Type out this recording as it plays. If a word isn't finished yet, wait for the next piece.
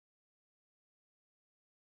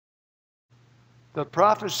The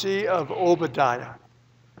Prophecy of Obadiah.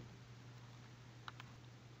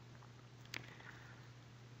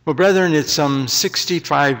 Well, brethren, it's some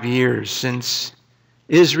 65 years since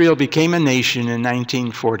Israel became a nation in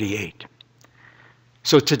 1948.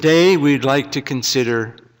 So today we'd like to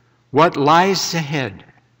consider what lies ahead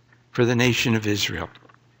for the nation of Israel.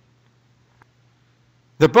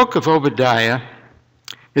 The book of Obadiah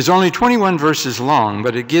is only 21 verses long,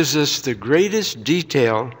 but it gives us the greatest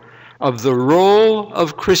detail of the role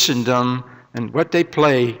of Christendom and what they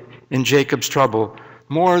play in Jacob's trouble,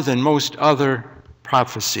 more than most other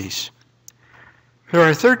prophecies. There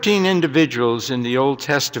are 13 individuals in the Old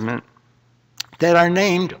Testament that are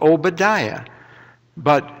named Obadiah,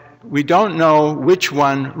 but we don't know which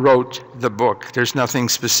one wrote the book. There's nothing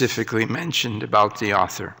specifically mentioned about the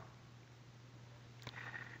author.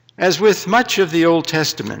 As with much of the Old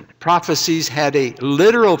Testament, prophecies had a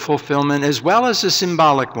literal fulfillment as well as a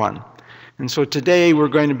symbolic one. And so today we're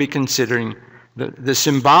going to be considering the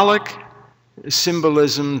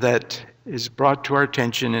symbolism that is brought to our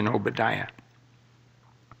attention in Obadiah.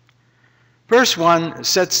 Verse 1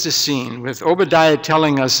 sets the scene with Obadiah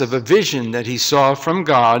telling us of a vision that he saw from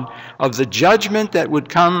God of the judgment that would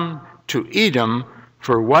come to Edom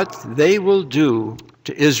for what they will do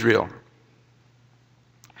to Israel.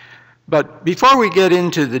 But before we get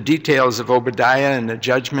into the details of Obadiah and the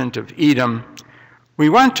judgment of Edom, we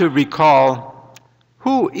want to recall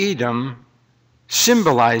who Edom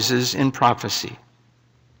symbolizes in prophecy.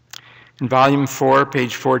 In volume 4,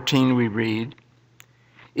 page 14, we read,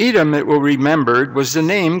 Edom, it will be remembered, was the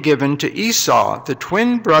name given to Esau, the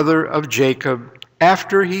twin brother of Jacob,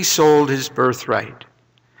 after he sold his birthright.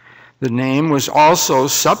 The name was also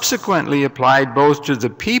subsequently applied both to the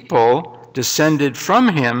people descended from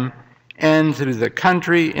him and to the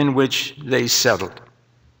country in which they settled.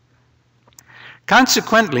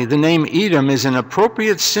 Consequently, the name Edom is an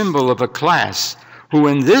appropriate symbol of a class who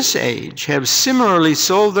in this age have similarly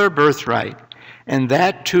sold their birthright, and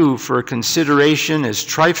that too for a consideration as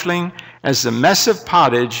trifling as the mess of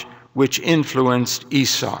pottage which influenced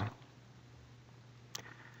Esau.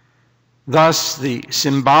 Thus, the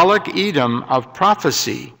symbolic Edom of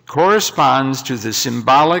prophecy corresponds to the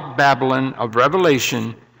symbolic Babylon of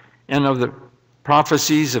Revelation and of the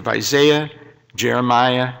prophecies of Isaiah,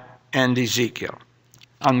 Jeremiah, and Ezekiel,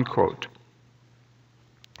 unquote.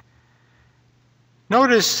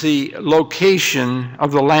 Notice the location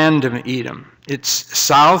of the land of Edom. It's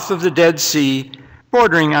south of the Dead Sea,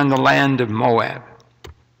 bordering on the land of Moab.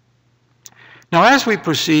 Now, as we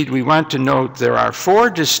proceed, we want to note there are 4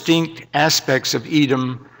 distinct aspects of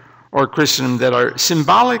Edom or Christendom that are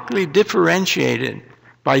symbolically differentiated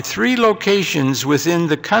by 3 locations within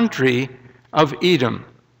the country of Edom.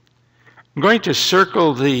 I'm going to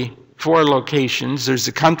circle the 4 locations. There's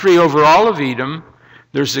the country over all of Edom,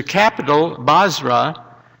 there's the capital, Basra,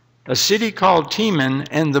 a city called Teman,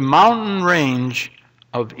 and the mountain range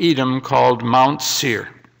of Edom called Mount Seir.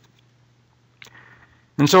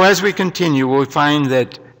 And so as we continue, we'll find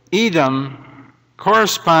that Edom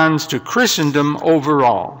corresponds to Christendom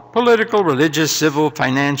overall, political, religious, civil,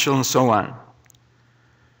 financial, and so on.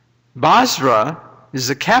 Basra is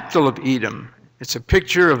the capital of Edom. It's a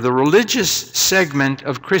picture of the religious segment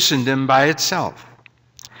of Christendom by itself.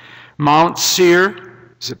 Mount Seir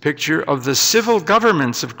is a picture of the civil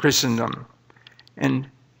governments of Christendom. And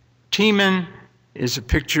Teman is a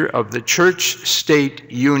picture of the church-state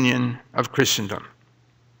union of Christendom.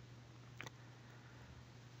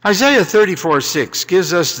 Isaiah 34:6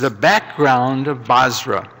 gives us the background of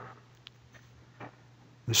Basra.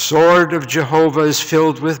 The sword of Jehovah is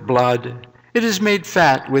filled with blood. It is made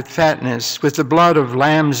fat with fatness, with the blood of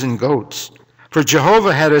lambs and goats. For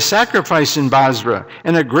Jehovah had a sacrifice in Basra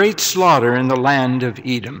and a great slaughter in the land of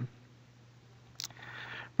Edom.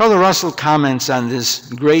 Brother Russell comments on this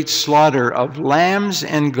great slaughter of lambs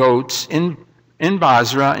and goats in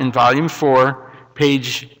Basra in volume 4,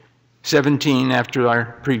 page 17, after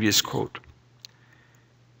our previous quote.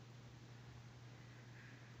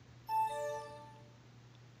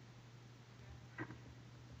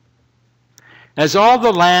 As all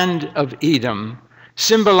the land of Edom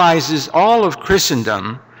symbolizes all of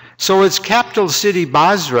Christendom, so its capital city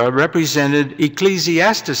Basra represented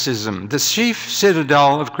ecclesiasticism, the chief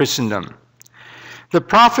citadel of Christendom. The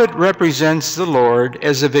prophet represents the Lord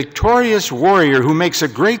as a victorious warrior who makes a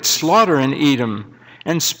great slaughter in Edom,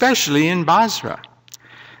 and especially in Basra.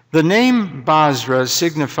 The name Basra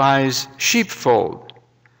signifies sheepfold.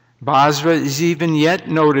 Basra is even yet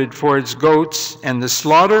noted for its goats, and the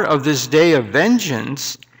slaughter of this day of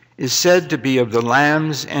vengeance is said to be of the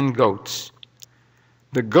lambs and goats.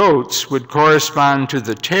 The goats would correspond to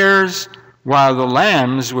the tares, while the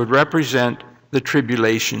lambs would represent the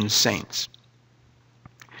tribulation saints.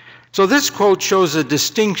 So this quote shows a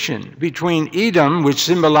distinction between Edom, which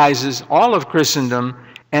symbolizes all of Christendom,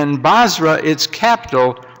 and Basra, its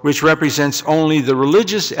capital, which represents only the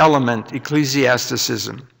religious element,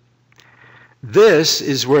 ecclesiasticism. This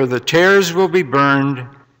is where the tares will be burned,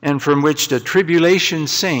 and from which the tribulation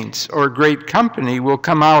saints, or great company, will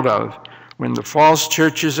come out of when the false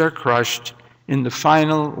churches are crushed in the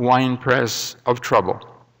final winepress of trouble.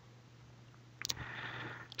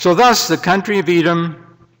 So thus, the country of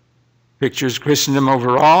Edom pictures Christendom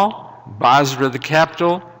overall, Basra the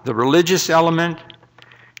capital, the religious element,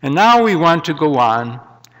 and now we want to go on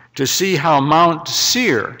to see how Mount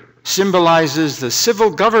Seir symbolizes the civil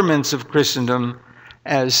governments of Christendom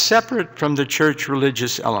as separate from the church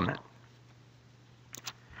religious element.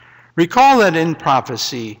 Recall that in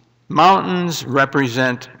prophecy, mountains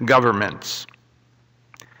represent governments.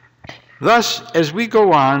 Thus, as we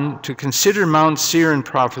go on to consider Mount Seir in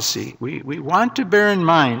prophecy, we want to bear in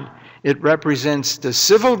mind it represents the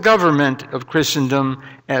civil government of Christendom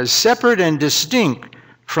as separate and distinct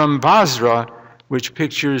from Basra, which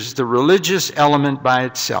pictures the religious element by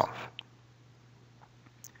itself.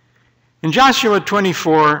 In Joshua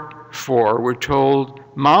 24:4, we're told,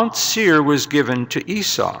 Mount Seir was given to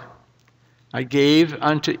Esau. I gave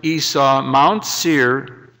unto Esau Mount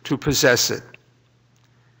Seir to possess it.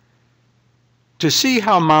 To see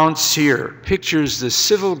how Mount Seir pictures the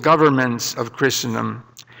civil governments of Christendom,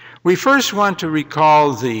 we first want to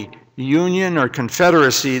recall the union or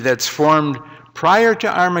confederacy that's formed prior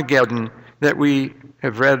to Armageddon that we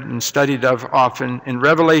have read and studied of often in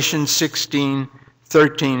Revelation 16,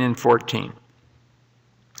 13, and 14.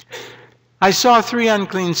 I saw 3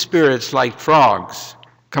 unclean spirits like frogs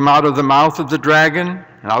come out of the mouth of the dragon,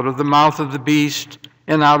 and out of the mouth of the beast,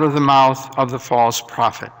 and out of the mouth of the false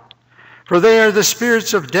prophet. For they are the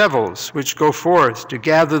spirits of devils which go forth to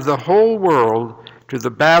gather the whole world to the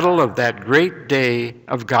battle of that great day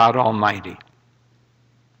of God Almighty.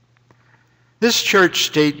 This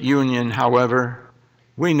church-state union, however,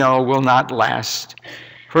 we know will not last.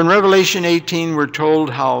 For in Revelation 18, we're told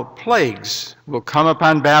how plagues will come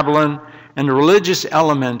upon Babylon, and the religious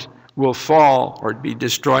element will fall or be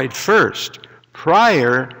destroyed first,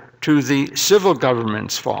 prior to the civil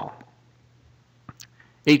government's fall.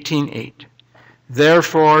 18:8.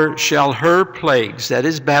 Therefore shall her plagues, that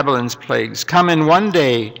is Babylon's plagues, come in one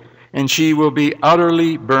day, and she will be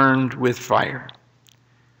utterly burned with fire.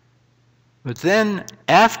 But then,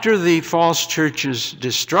 after the false church's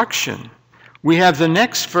destruction, we have the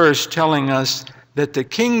next verse telling us that the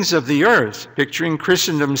kings of the earth, picturing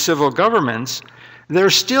Christendom's civil governments, they're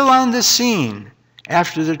still on the scene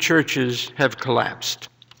after the churches have collapsed.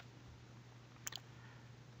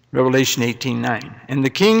 Revelation 18:9. And the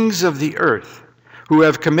kings of the earth, who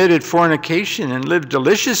have committed fornication and lived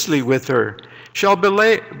deliciously with her, shall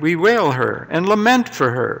bewail her and lament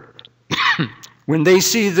for her when they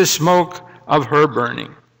see the smoke of her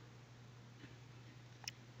burning.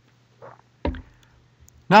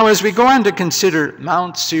 Now, as we go on to consider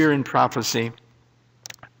Mount Seir in prophecy,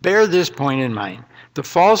 bear this point in mind. The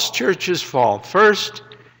false churches fall first,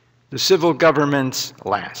 the civil governments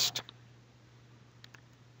last.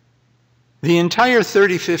 The entire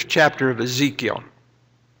 35th chapter of Ezekiel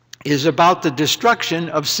is about the destruction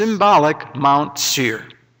of symbolic Mount Seir.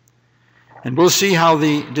 And we'll see how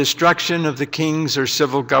the destruction of the kings or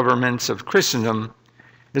civil governments of Christendom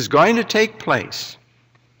is going to take place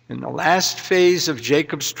in the last phase of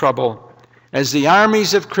Jacob's trouble as the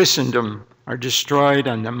armies of Christendom are destroyed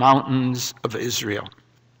on the mountains of Israel.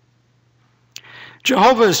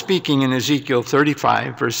 Jehovah is speaking in Ezekiel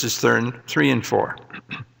 35, verses 3 and 4.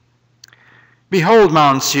 Behold,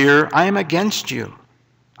 Mount Seir, I am against you.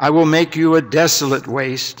 I will make you a desolate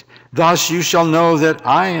waste. Thus you shall know that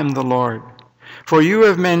I am the Lord. For you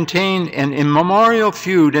have maintained an immemorial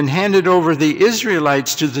feud and handed over the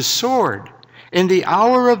Israelites to the sword in the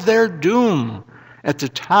hour of their doom, at the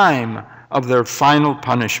time of their final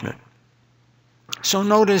punishment. So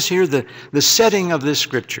notice here the setting of this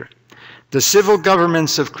scripture. The civil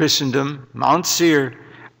governments of Christendom, Mount Seir,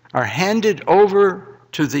 are handed over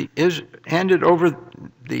the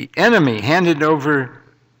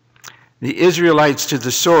Israelites to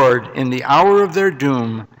the sword in the hour of their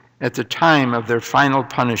doom, at the time of their final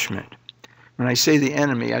punishment. When I say the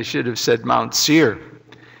enemy, I should have said Mount Seir.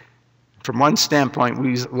 From one standpoint,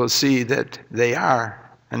 we will see that they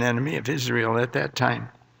are an enemy of Israel at that time.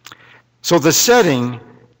 So the setting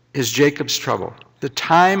is Jacob's trouble, the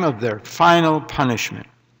time of their final punishment.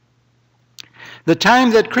 The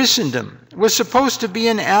time that Christendom was supposed to be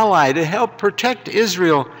an ally to help protect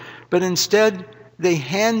Israel but instead they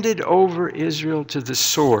handed over Israel to the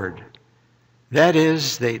sword. That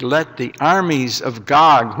is, they let the armies of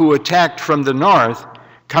Gog, who attacked from the north,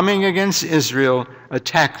 coming against Israel,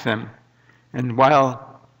 attack them. And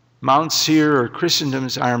while Mount Seir, or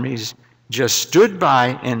Christendom's armies, just stood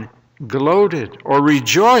by and gloated or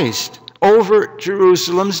rejoiced over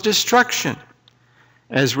Jerusalem's destruction,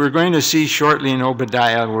 as we're going to see shortly in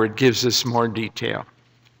Obadiah, where it gives us more detail.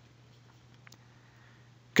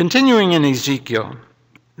 Continuing in Ezekiel,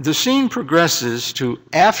 the scene progresses to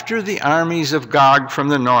after the armies of Gog from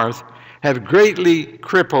the north have greatly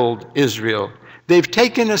crippled Israel. They've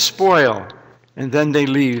taken a spoil, and then they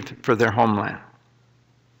leave for their homeland.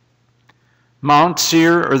 Mount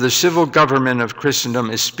Seir, or the civil government of Christendom,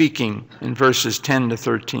 is speaking in verses 10 to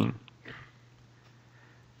 13.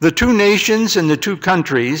 The two nations and the two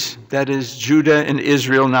countries, that is, Judah and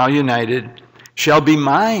Israel now united, shall be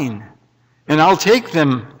mine, and I'll take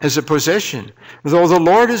them as a possession, though the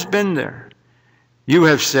Lord has been there. You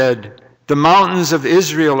have said, the mountains of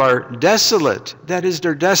Israel are desolate. That is,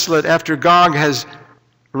 they're desolate after Gog has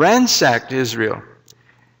ransacked Israel.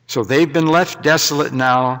 So they've been left desolate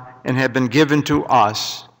now and have been given to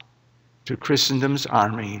us, to Christendom's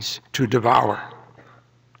armies, to devour.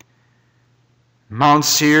 Mount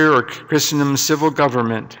Seir, or Christendom's civil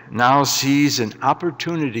government, now sees an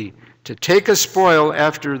opportunity to take a spoil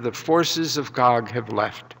after the forces of Gog have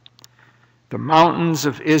left. The mountains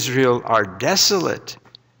of Israel are desolate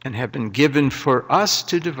and have been given for us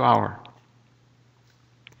to devour.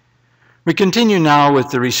 We continue now with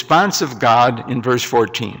the response of God in verse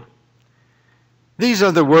 14. These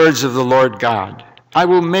are the words of the Lord God. I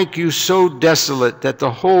will make you so desolate that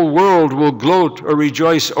the whole world will gloat or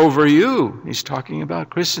rejoice over you. He's talking about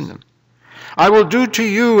Christendom. I will do to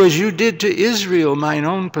you as you did to Israel, mine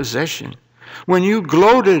own possession, when you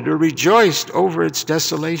gloated or rejoiced over its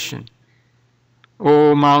desolation.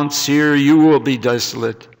 O Mount Seir, you will be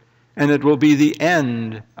desolate, and it will be the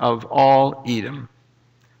end of all Edom.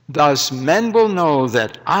 Thus men will know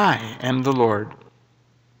that I am the Lord.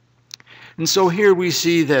 And so here we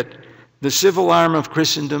see that the civil arm of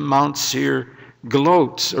Christendom, Mount Seir,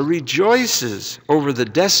 gloats or rejoices over the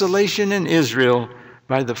desolation in Israel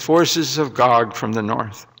by the forces of Gog from the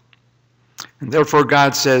north. And therefore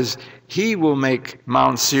God says he will make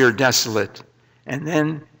Mount Seir desolate. And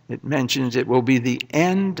then it mentions it will be the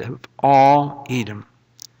end of all Edom.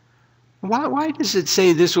 Why does it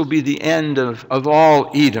say this will be the end of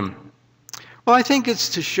all Edom? Well, I think it's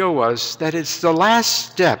to show us that it's the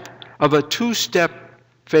last step of a two-step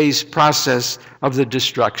phase process of the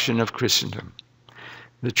destruction of Christendom.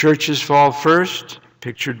 The churches fall first,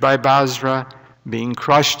 pictured by Basra, being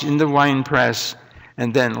crushed in the winepress,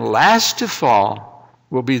 and then last to fall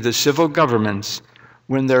will be the civil governments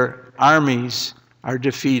when their armies are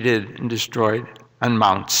defeated and destroyed on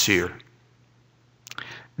Mount Seir.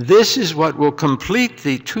 This is what will complete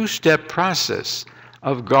the two-step process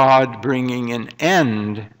of God bringing an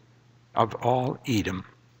end of all Edom,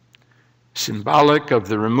 symbolic of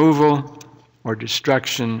the removal or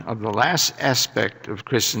destruction of the last aspect of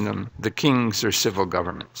Christendom, the kings or civil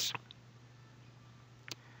governments.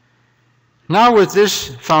 Now with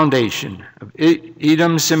this foundation of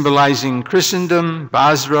Edom symbolizing Christendom,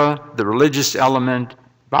 Basra, the religious element,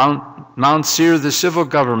 Mount Seir, the civil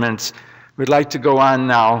governments, we'd like to go on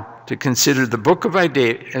now to consider the book of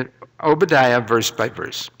Obadiah verse by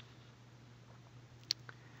verse.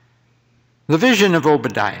 The vision of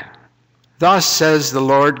Obadiah. Thus says the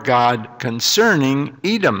Lord God concerning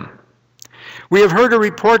Edom. We have heard a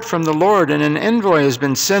report from the Lord, and an envoy has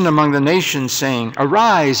been sent among the nations, saying,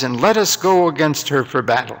 Arise, and let us go against her for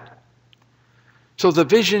battle. So the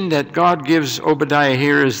vision that God gives Obadiah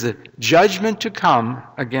here is the judgment to come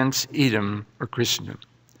against Edom, or Christendom.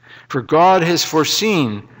 For God has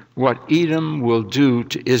foreseen what Edom will do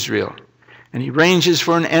to Israel. And he arranges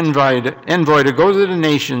for an envoy to go to the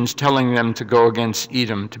nations, telling them to go against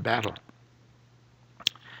Edom to battle.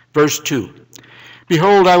 Verse 2.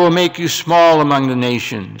 Behold, I will make you small among the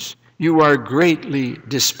nations. You are greatly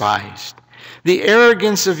despised. The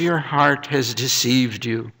arrogance of your heart has deceived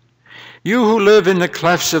you. You who live in the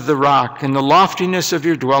clefts of the rock, in the loftiness of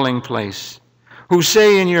your dwelling place, who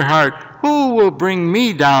say in your heart, Who will bring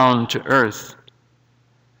me down to earth?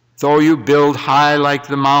 Though you build high like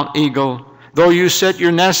the Mount Eagle, though you set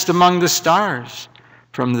your nest among the stars,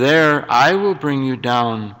 from there I will bring you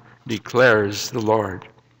down, declares the Lord.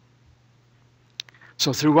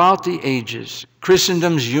 So throughout the ages,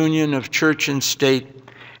 Christendom's union of church and state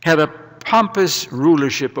had a pompous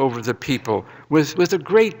rulership over the people with a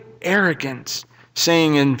great arrogance,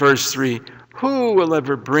 saying in verse 3, Who will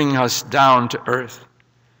ever bring us down to earth?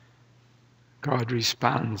 God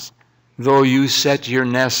responds, though you set your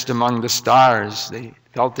nest among the stars, they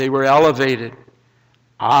felt they were elevated,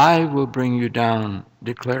 I will bring you down,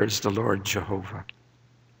 declares the Lord Jehovah.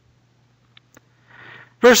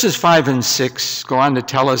 Verses 5 and 6 go on to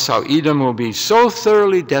tell us how Edom will be so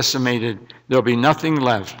thoroughly decimated, there'll be nothing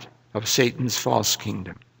left of Satan's false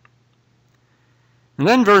kingdom. And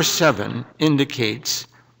then verse 7 indicates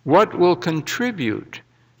what will contribute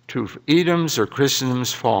to Edom's or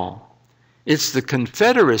Christendom's fall. It's the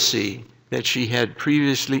confederacy that she had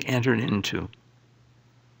previously entered into.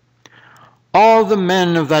 All the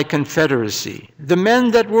men of thy confederacy, the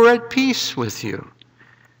men that were at peace with you,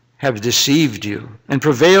 have deceived you and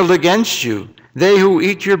prevailed against you. They who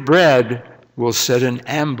eat your bread will set an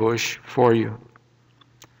ambush for you.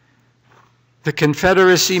 The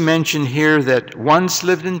confederacy mentioned here that once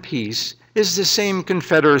lived in peace is the same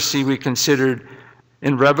confederacy we considered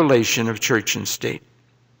in Revelation of church and state.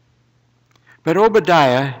 But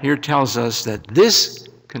Obadiah here tells us that this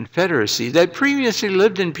confederacy that previously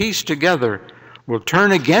lived in peace together will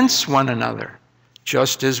turn against one another,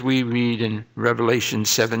 just as we read in Revelation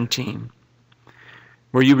 17,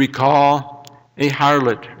 where you recall a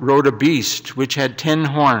harlot rode a beast which had 10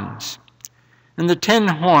 horns. And the 10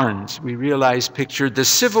 horns, we realize, pictured the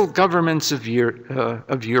civil governments of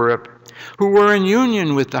Europe, who were in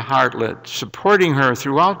union with the harlot, supporting her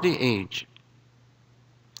throughout the age.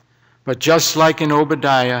 But just like in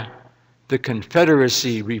Obadiah, the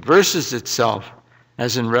confederacy reverses itself,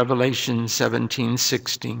 as in Revelation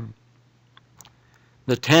 17:16.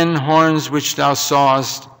 The 10 horns which thou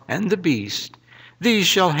sawest, and the beast, these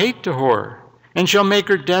shall hate the whore, and shall make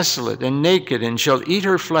her desolate and naked, and shall eat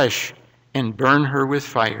her flesh, and burn her with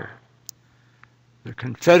fire. The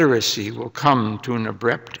confederacy will come to an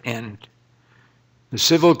abrupt end. The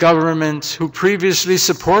civil governments who previously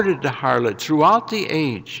supported the harlot throughout the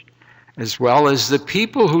age, as well as the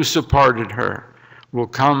people who supported her, will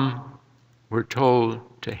come, we're told,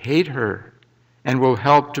 to hate her and will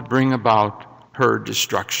help to bring about her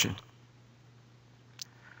destruction.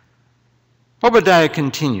 Obadiah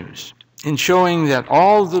continues in showing that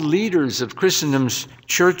all the leaders of Christendom's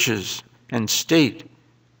churches and state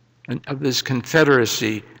and of this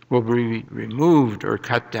confederacy will be removed or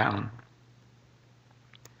cut down.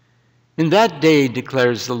 In that day,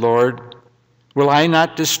 declares the Lord, will I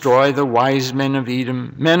not destroy the wise men of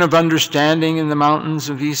Edom, men of understanding in the mountains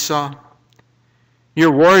of Esau?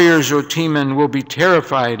 Your warriors, O Teman, will be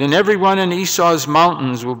terrified, and everyone in Esau's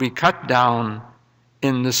mountains will be cut down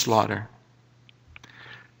in the slaughter.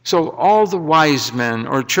 So all the wise men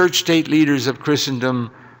or church state leaders of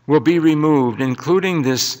Christendom will be removed, including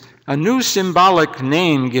a new symbolic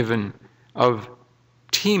name given of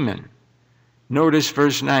Teman. Notice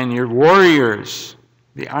verse 9, your warriors,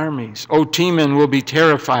 the armies, O Teman, will be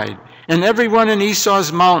terrified, and everyone in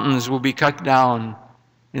Esau's mountains will be cut down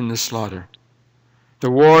in the slaughter. The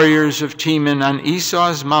warriors of Teman on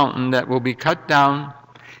Esau's mountain that will be cut down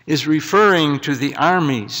is referring to the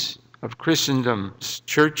armies of Christendom's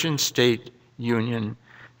church and state union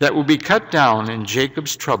that will be cut down in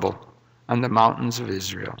Jacob's trouble on the mountains of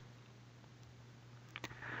Israel.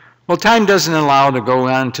 Well, time doesn't allow to go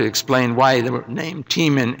on to explain why the name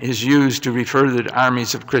Teman is used to refer to the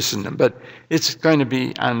armies of Christendom, but it's going to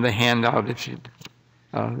be on the handout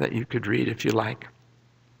that you could read if you like.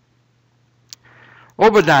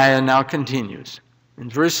 Obadiah now continues in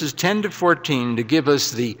verses 10 to 14 to give us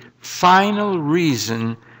the final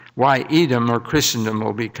reason why Edom or Christendom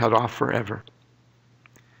will be cut off forever.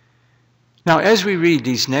 Now, as we read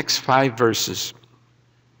these next 5 verses,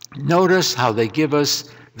 notice how they give us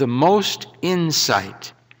the most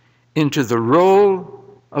insight into the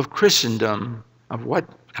role of Christendom, of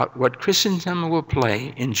what Christendom will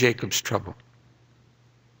play in Jacob's trouble.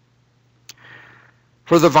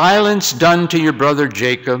 For the violence done to your brother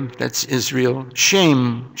Jacob, that's Israel,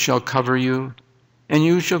 shame shall cover you, and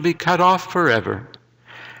you shall be cut off forever.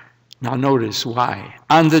 Now notice why.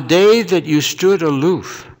 On the day that you stood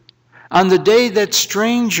aloof, on the day that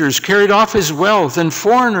strangers carried off his wealth and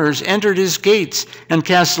foreigners entered his gates and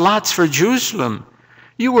cast lots for Jerusalem,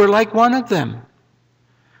 you were like one of them.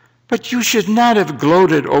 But you should not have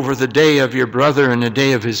gloated over the day of your brother and the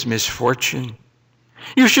day of his misfortune.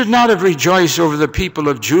 You should not have rejoiced over the people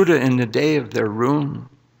of Judah in the day of their ruin.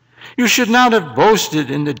 You should not have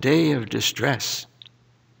boasted in the day of distress.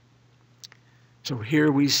 So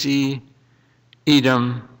here we see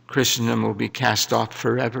Edom, Christendom, will be cast off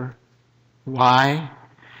forever. Why?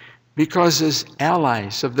 Because as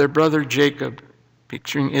allies of their brother Jacob,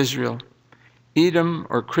 picturing Israel, Edom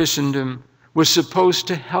or Christendom was supposed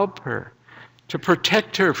to help her, to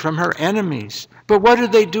protect her from her enemies. But what do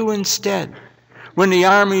they do instead? when the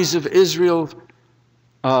armies of Israel,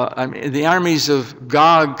 the armies of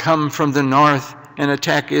Gog come from the north and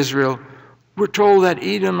attack Israel, we're told that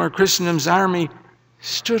Edom or Christendom's army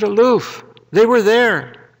stood aloof. They were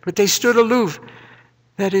there, but they stood aloof.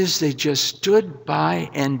 That is, they just stood by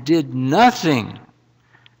and did nothing,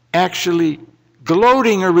 actually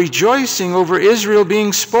gloating or rejoicing over Israel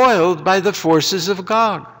being spoiled by the forces of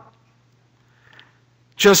God.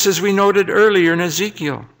 Just as we noted earlier in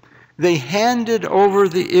Ezekiel, they handed over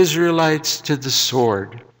the Israelites to the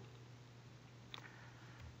sword.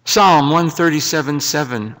 Psalm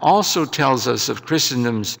 137:7 also tells us of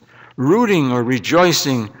Christendom's rooting or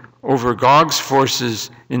rejoicing over Gog's forces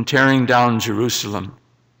in tearing down Jerusalem.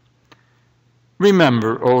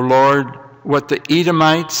 Remember, O Lord, what the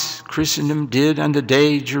Edomites, Christendom, did on the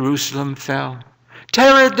day Jerusalem fell.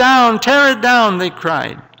 Tear it down, they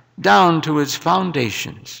cried, down to its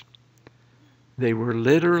foundations. They will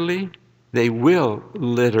literally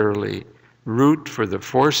root for the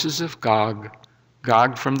forces of Gog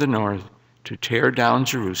from the north, to tear down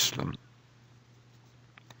Jerusalem.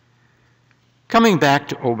 Coming back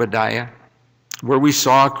to Obadiah, where we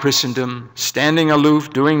saw Christendom standing aloof,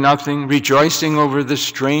 doing nothing, rejoicing over the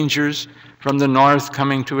strangers from the north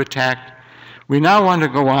coming to attack, we now want to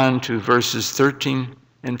go on to verses 13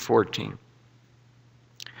 and 14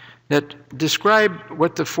 that describe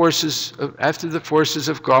what the forces after the forces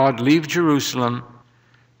of God leave Jerusalem,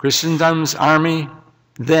 Christendom's army,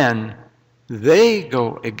 then they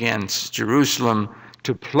go against Jerusalem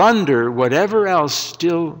to plunder whatever else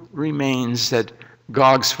still remains that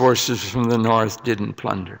Gog's forces from the north didn't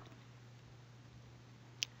plunder.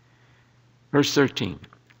 Verse 13.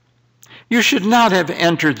 You should not have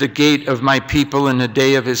entered the gate of my people in the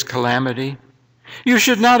day of his calamity. You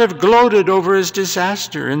should not have gloated over his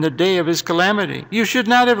disaster in the day of his calamity. You should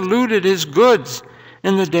not have looted his goods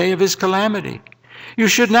in the day of his calamity. You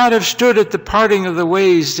should not have stood at the parting of the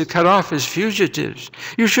ways to cut off his fugitives.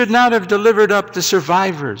 You should not have delivered up the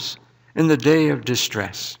survivors in the day of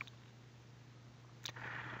distress.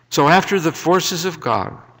 So after the forces of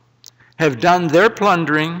God have done their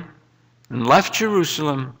plundering and left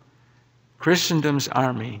Jerusalem, Christendom's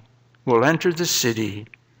army will enter the city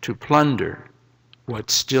to plunder what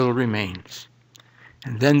still remains.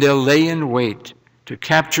 And then they'll lay in wait to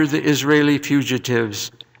capture the Israeli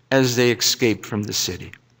fugitives as they escape from the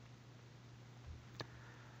city.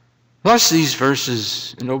 Thus, these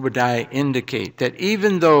verses in Obadiah indicate that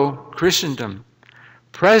even though Christendom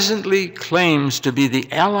presently claims to be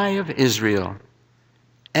the ally of Israel,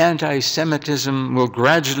 anti-Semitism will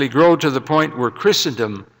gradually grow to the point where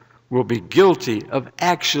Christendom will be guilty of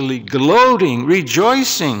actually gloating,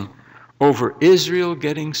 rejoicing over Israel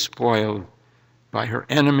getting spoiled by her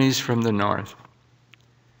enemies from the north.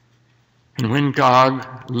 And when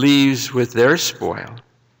Gog leaves with their spoil,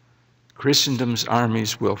 Christendom's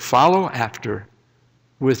armies will follow after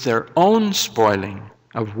with their own spoiling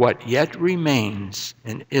of what yet remains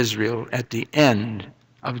in Israel at the end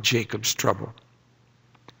of Jacob's trouble.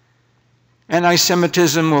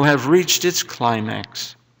 Anti-Semitism will have reached its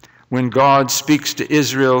climax when God speaks to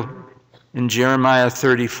Israel in Jeremiah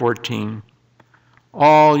 30:14.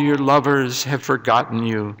 All your lovers have forgotten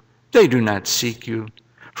you. They do not seek you.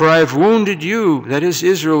 For I have wounded you, that is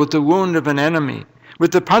Israel, with the wound of an enemy,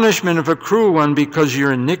 with the punishment of a cruel one, because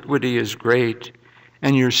your iniquity is great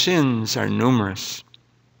and your sins are numerous.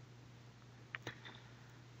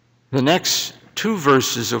 The next two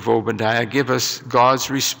verses of Obadiah give us God's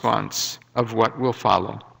response of what will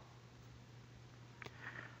follow.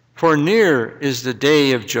 For near is the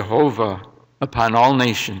day of Jehovah upon all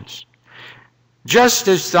nations. Just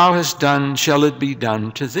as thou hast done, shall it be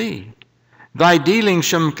done to thee. Thy dealing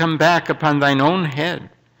shall come back upon thine own head.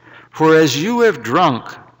 For as you have drunk,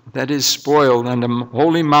 that is spoiled, on the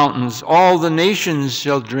holy mountains, all the nations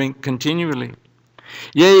shall drink continually.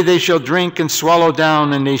 Yea, they shall drink and swallow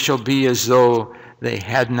down, and they shall be as though they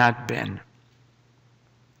had not been.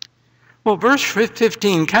 Well, verse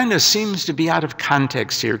 15 kind of seems to be out of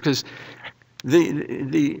context here, because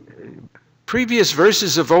the previous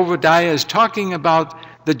verses of Obadiah is talking about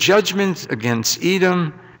the judgment against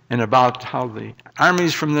Edom and about how the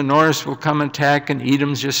armies from the north will come attack and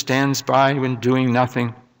Edom just stands by when doing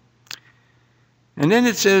nothing. And then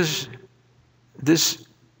it says this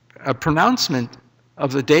pronouncement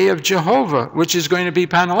of the day of Jehovah, which is going to be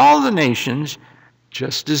upon all the nations,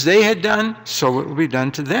 just as they had done, so it will be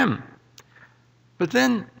done to them. But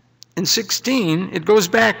then in 16, it goes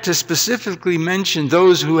back to specifically mention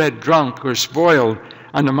those who had drunk or spoiled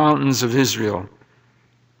on the mountains of Israel.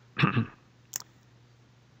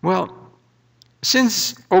 Well,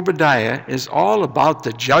 since Obadiah is all about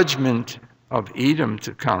the judgment of Edom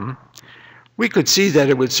to come, we could see that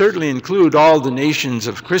it would certainly include all the nations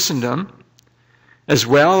of Christendom, as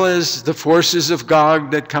well as the forces of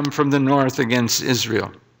Gog that come from the north against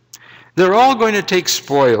Israel. They're all going to take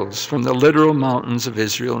spoils from the literal mountains of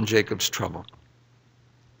Israel and Jacob's trouble.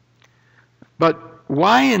 But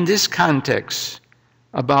why in this context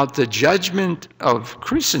about the judgment of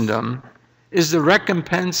Christendom is the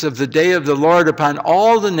recompense of the day of the Lord upon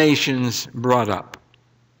all the nations brought up?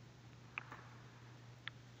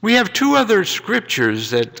 We have two other scriptures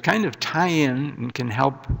that kind of tie in and can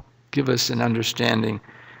help give us an understanding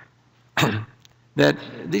that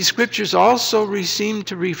these scriptures also seem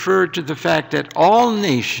to refer to the fact that all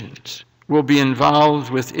nations will be involved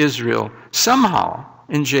with Israel somehow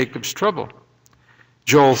in Jacob's trouble.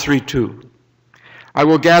 Joel 3:2. I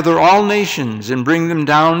will gather all nations and bring them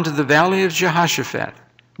down to the valley of Jehoshaphat,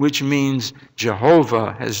 which means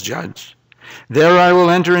Jehovah has judged. There I will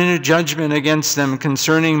enter into judgment against them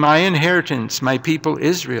concerning my inheritance, my people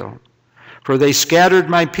Israel. For they scattered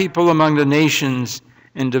my people among the nations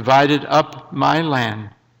and divided up my land.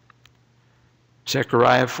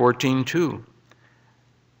 Zechariah 14:2.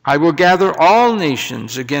 I will gather all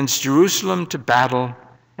nations against Jerusalem to battle,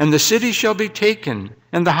 and the city shall be taken,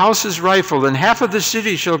 and the houses rifled, and half of the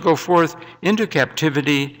city shall go forth into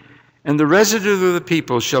captivity, and the residue of the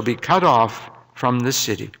people shall be cut off from the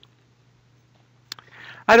city.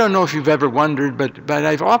 I don't know if you've ever wondered, but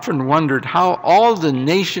I've often wondered how all the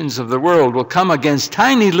nations of the world will come against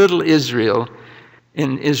tiny little Israel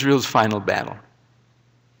in Israel's final battle.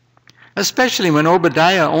 Especially when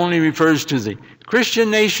Obadiah only refers to the Christian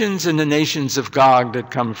nations and the nations of Gog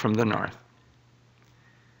that come from the north.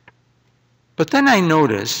 But then I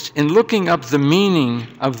noticed, in looking up the meaning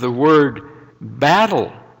of the word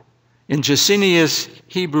battle in Jacinius'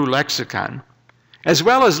 Hebrew lexicon, as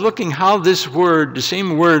well as looking how this word, the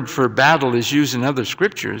same word for battle, is used in other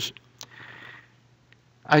scriptures,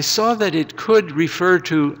 I saw that it could refer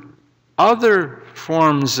to other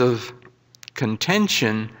forms of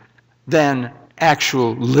contention than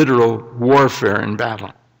actual literal warfare and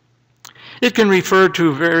battle. It can refer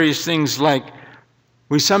to various things like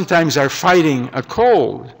we sometimes are fighting a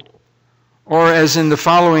cold, or as in the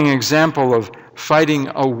following example of fighting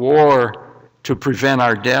a war to prevent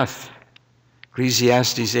our death.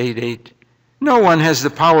 Ecclesiastes 8:8. No one has the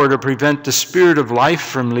power to prevent the spirit of life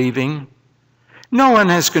from leaving. No one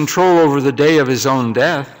has control over the day of his own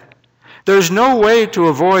death. There's no way to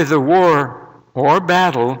avoid the war or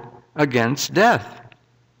battle against death.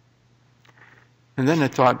 And then I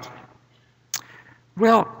thought,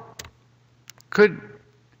 well, could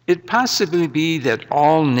it possibly be that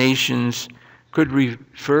all nations could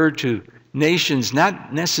refer to nations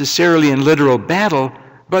not necessarily in literal battle,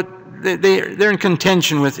 but they're in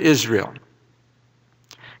contention with Israel,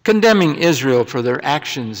 condemning Israel for their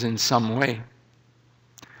actions in some way?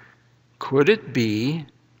 Could it be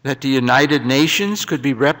that the United Nations could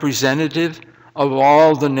be representative of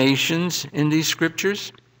all the nations in these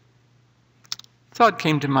scriptures? Thought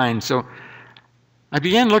came to mind, so I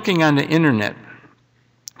began looking on the internet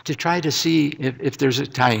to try to see if there's a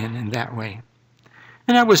tie-in in that way.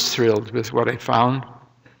 And I was thrilled with what I found.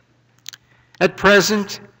 At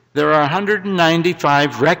present, there are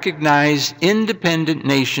 195 recognized independent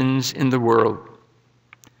nations in the world.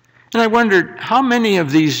 And I wondered how many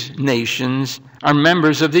of these nations are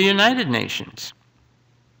members of the United Nations.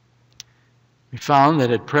 We found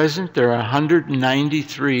that at present there are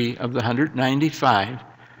 193 of the 195.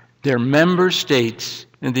 They're member states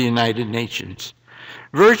in the United Nations.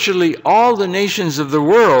 Virtually all the nations of the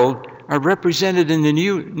world are represented in the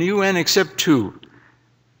UN except two.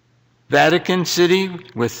 Vatican City,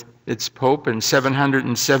 with its Pope and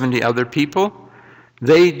 770 other people,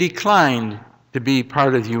 they declined to be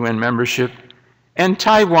part of UN membership, and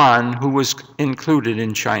Taiwan, who was included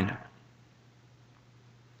in China.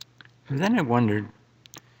 And then I wondered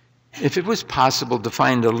if it was possible to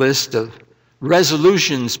find a list of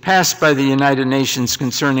resolutions passed by the United Nations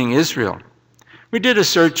concerning Israel. We did a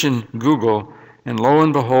search in Google, and lo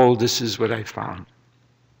and behold, this is what I found.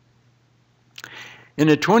 In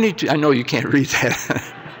a 22, I know you can't read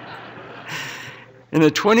that. In a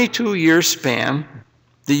 22-year span,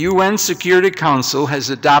 the UN Security Council has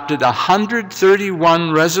adopted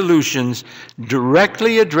 131 resolutions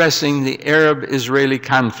directly addressing the Arab-Israeli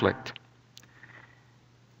conflict.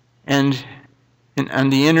 And on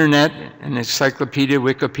the internet, in Encyclopedia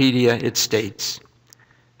Wikipedia, it states,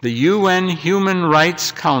 the UN Human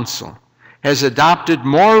Rights Council has adopted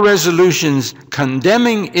more resolutions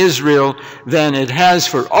condemning Israel than it has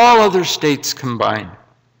for all other states combined.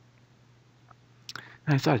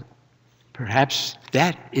 And I thought, Perhaps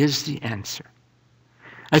that is the answer.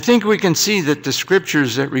 I think we can see that the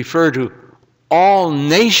scriptures that refer to all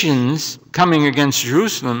nations coming against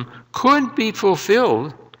Jerusalem could be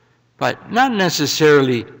fulfilled, but not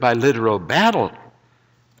necessarily by literal battle.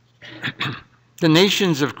 The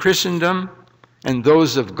nations of Christendom and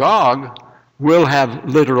those of Gog will have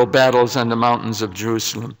literal battles on the mountains of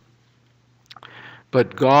Jerusalem.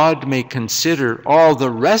 But God may consider all the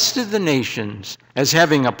rest of the nations as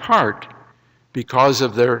having a part because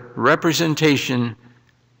of their representation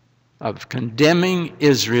of condemning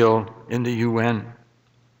Israel in the UN.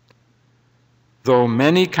 Though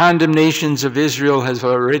many condemnations of Israel has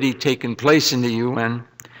already taken place in the UN,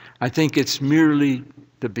 I think it's merely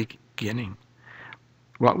the beginning.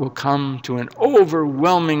 What will come to an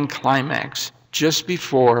overwhelming climax just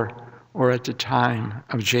before or at the time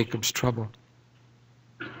of Jacob's trouble.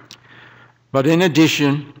 But in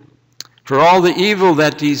addition, for all the evil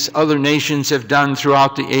that these other nations have done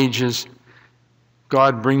throughout the ages,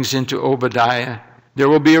 God brings into Obadiah, there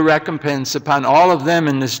will be a recompense upon all of them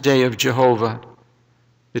in this day of Jehovah.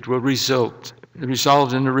 It will result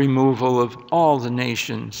in the removal of all the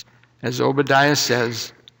nations. As Obadiah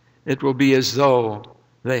says, it will be as though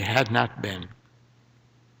they had not been.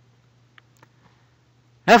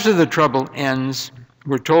 After the trouble ends,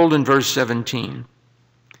 we're told in verse 17,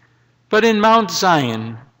 "But in Mount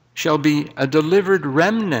Zion shall be a delivered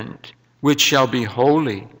remnant, which shall be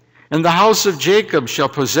holy, and the house of Jacob shall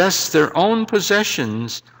possess their own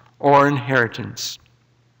possessions or inheritance."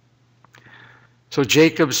 So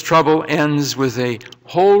Jacob's trouble ends with a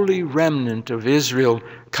holy remnant of Israel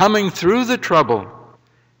coming through the trouble,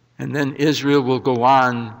 and then Israel will go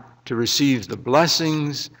on to receive the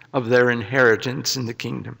blessings of their inheritance in the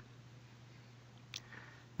kingdom.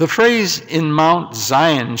 The phrase, "in Mount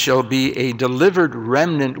Zion shall be a delivered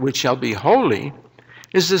remnant which shall be holy,"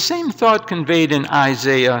 is the same thought conveyed in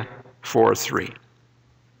Isaiah 4:3.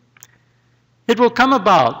 It will come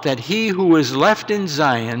about that he who is left in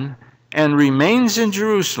Zion and remains in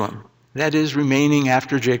Jerusalem, that is, remaining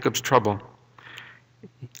after Jacob's trouble,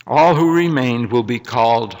 all who remain will be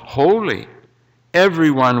called holy,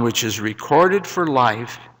 everyone which is recorded for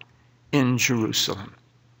life in Jerusalem.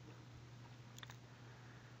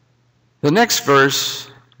 The next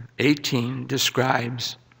verse, 18,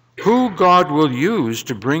 describes who God will use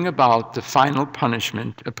to bring about the final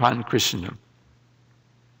punishment upon Christendom.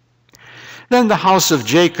 "Then the house of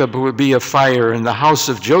Jacob will be a fire, and the house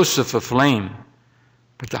of Joseph a flame.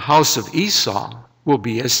 But the house of Esau will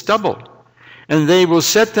be as stubble, and they will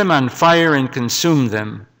set them on fire and consume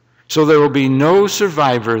them. So there will be no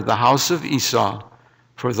survivor of the house of Esau,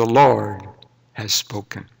 for the Lord has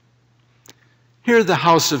spoken." Here the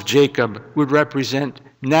house of Jacob would represent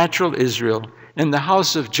natural Israel, and the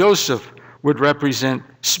house of Joseph would represent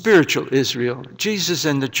spiritual Israel, Jesus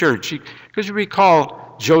and the church. Because you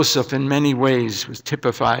recall, Joseph in many ways was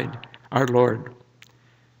typified our Lord.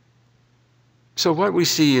 So what we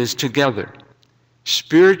see is together,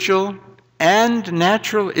 spiritual and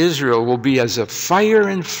natural Israel will be as a fire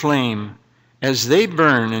and flame as they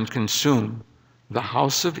burn and consume the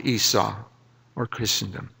house of Esau or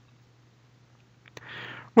Christendom.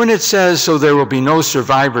 When it says, "so there will be no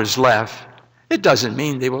survivors left," it doesn't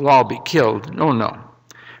mean they will all be killed. No.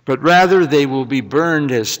 But rather they will be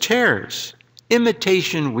burned as tares,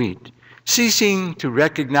 imitation wheat, ceasing to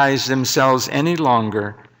recognize themselves any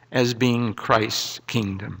longer as being Christ's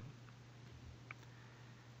kingdom.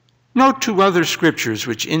 Note two other scriptures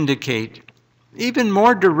which indicate even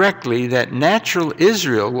more directly that natural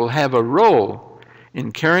Israel will have a role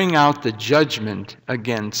in carrying out the judgment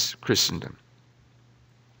against Christendom.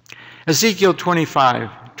 Ezekiel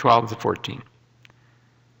 25:12-14.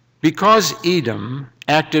 "Because Edom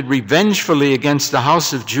acted revengefully against the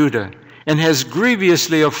house of Judah, and has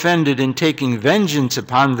grievously offended in taking vengeance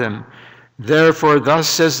upon them, therefore thus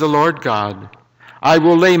says the Lord God, I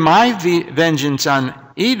will lay my vengeance on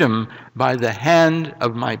Edom by the hand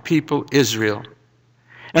of my people Israel.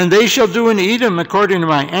 And they shall do in Edom according to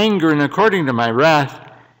my anger and according to my wrath,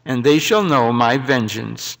 and they shall know my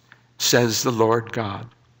vengeance, says the Lord God."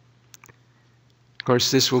 Of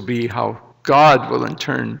course, this will be how God will in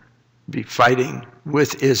turn be fighting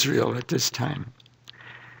with Israel at this time.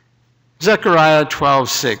 Zechariah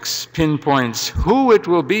 12:6 pinpoints who it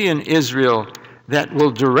will be in Israel that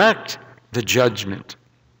will direct the judgment.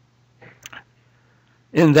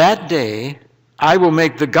 "In that day I will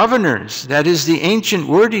make the governors, that is the ancient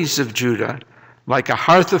wordies of Judah, like a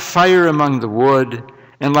hearth of fire among the wood,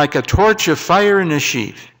 and like a torch of fire in a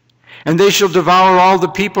sheaf. And they shall devour all the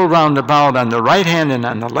people round about on the right hand and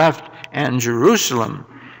on the left, and Jerusalem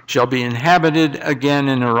shall be inhabited again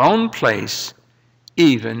in her own place,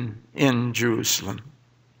 even in Jerusalem.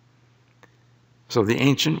 So the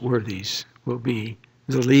ancient worthies will be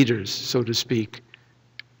the leaders, so to speak,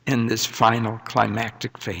 in this final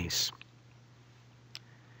climactic phase.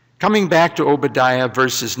 Coming back to Obadiah,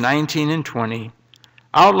 verses 19 and 20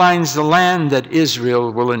 outlines the land that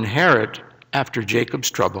Israel will inherit after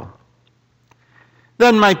Jacob's trouble.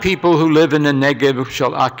 Then my people who live in the Negev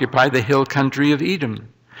shall occupy the hill country of Edom.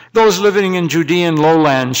 Those living in Judean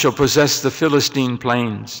lowlands shall possess the Philistine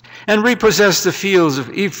plains, and repossess the fields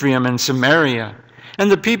of Ephraim and Samaria,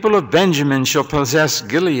 and the people of Benjamin shall possess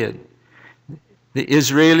Gilead. The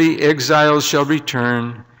Israeli exiles shall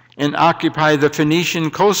return and occupy the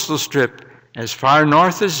Phoenician coastal strip as far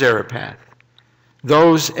north as Zarephath.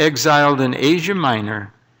 Those exiled in Asia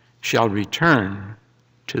Minor shall return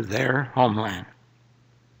to their homeland.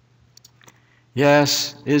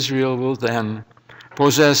 Yes, Israel will then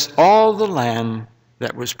possess all the land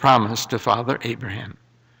that was promised to Father Abraham,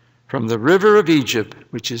 from the river of Egypt,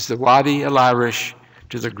 which is the Wadi al-Arish,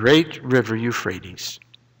 to the great river Euphrates.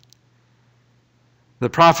 The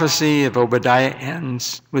prophecy of Obadiah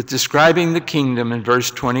ends with describing the kingdom in verse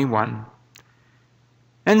 21.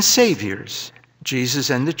 And saviors, Jesus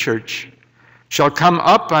and the church, shall come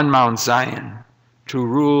up on Mount Zion to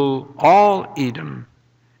rule all Edom,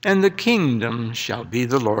 and the kingdom shall be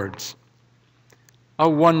the Lord's. A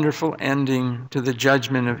wonderful ending to the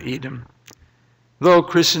judgment of Edom. Though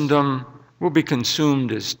Christendom will be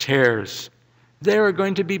consumed as tares, they are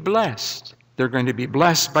going to be blessed. They're going to be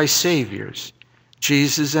blessed by saviors,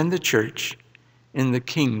 Jesus and the church, in the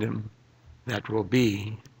kingdom that will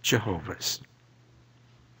be Jehovah's.